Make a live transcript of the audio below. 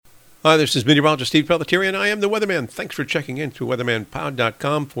Hi, this is meteorologist Steve Pelletieri, and I am the Weatherman. Thanks for checking in to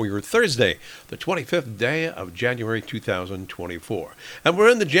weathermanpod.com for your Thursday, the 25th day of January 2024. And we're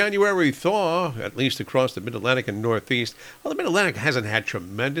in the January thaw, at least across the Mid-Atlantic and Northeast. Well, the Mid-Atlantic hasn't had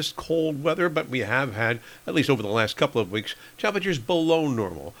tremendous cold weather, but we have had, at least over the last couple of weeks, temperatures below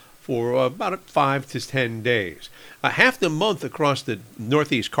normal for about 5 to 10 days. Half the month across the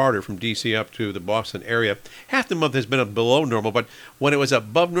northeast corridor from D.C. up to the Boston area, half the month has been below normal, but when it was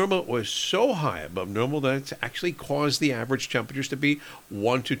above normal, it was so high above normal that it's actually caused the average temperatures to be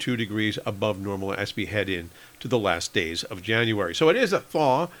 1 to 2 degrees above normal as we head in to the last days of January. So it is a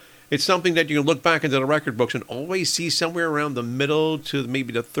thaw. It's something that you can look back into the record books and always see somewhere around the middle to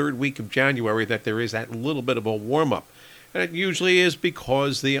maybe the third week of January that there is that little bit of a warm-up. And it usually is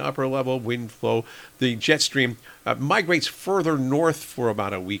because the upper level wind flow, the jet stream, migrates further north for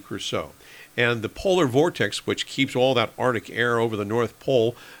about a week or so. And the polar vortex, which keeps all that Arctic air over the North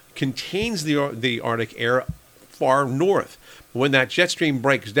Pole, contains the Arctic air far north. When that jet stream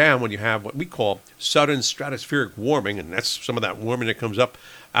breaks down, when you have what we call sudden stratospheric warming, and that's some of that warming that comes up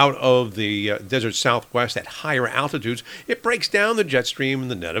out of the desert southwest at higher altitudes, it breaks down the jet stream,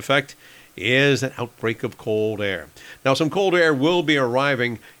 and the net effect is an outbreak of cold air. Now, some cold air will be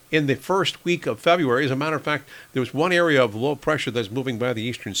arriving in the first week of February. As a matter of fact, there's one area of low pressure that's moving by the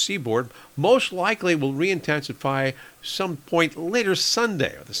eastern seaboard. Most likely will re-intensify some point later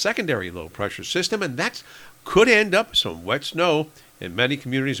Sunday, or the secondary low pressure system, and that could end up some wet snow in many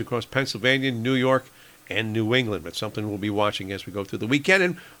communities across Pennsylvania, New York, and New England. But something we'll be watching as we go through the weekend,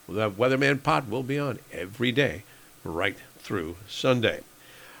 and the Weatherman Pod will be on every day right through Sunday.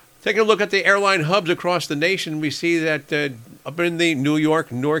 Taking a look at the airline hubs across the nation, we see that up in the New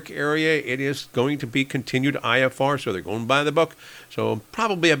York, Newark area, it is going to be continued IFR, so they're going by the book. So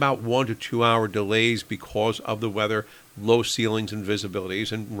probably about 1 to 2 hour delays because of the weather, low ceilings and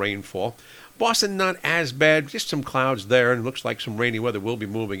visibilities, and rainfall. Boston, not as bad, just some clouds there, and looks like some rainy weather will be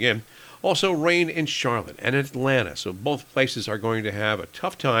moving in. Also rain in Charlotte and Atlanta, so both places are going to have a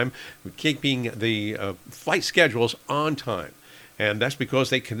tough time keeping the flight schedules on time. And that's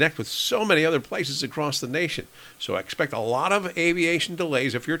because they connect with so many other places across the nation. So I expect a lot of aviation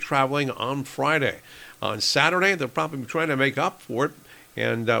delays if you're traveling on Friday. On Saturday, they'll probably be trying to make up for it.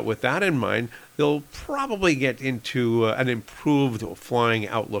 And with that in mind, they'll probably get into an improved flying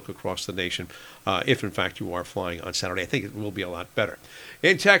outlook across the nation if, in fact, you are flying on Saturday. I think it will be a lot better.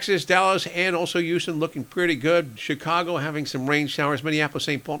 In Texas, Dallas, and also Houston looking pretty good. Chicago having some rain showers. Minneapolis,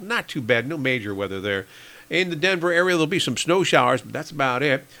 St. Paul, not too bad. No major weather there. In the Denver area, there'll be some snow showers, but that's about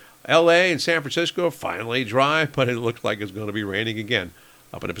it. L.A. and San Francisco, finally dry, but it looks like it's going to be raining again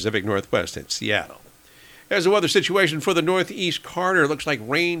up in the Pacific Northwest and Seattle. There's the weather situation for the Northeast corridor. It looks like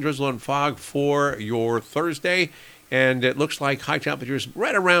rain, drizzle, and fog for your Thursday, and it looks like high temperatures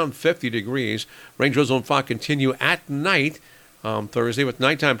right around 50 degrees. Rain, drizzle, and fog continue at night Thursday with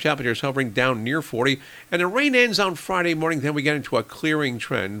nighttime temperatures hovering down near 40. And the rain ends on Friday morning. Then we get into a clearing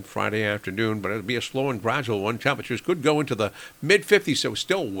trend Friday afternoon, but it'll be a slow and gradual one. Temperatures could go into the mid-50s, so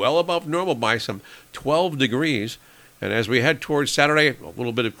still well above normal by some 12 degrees. And as we head towards Saturday, a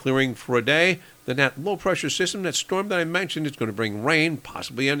little bit of clearing for a day. Then that low-pressure system, that storm that I mentioned, is going to bring rain,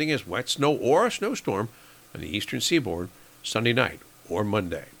 possibly ending as wet snow or a snowstorm on the eastern seaboard Sunday night or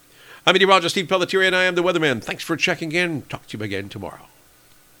Monday. I'm meteorologist Steve Pelletieri, and I am the Weatherman. Thanks for checking in. Talk to you again tomorrow.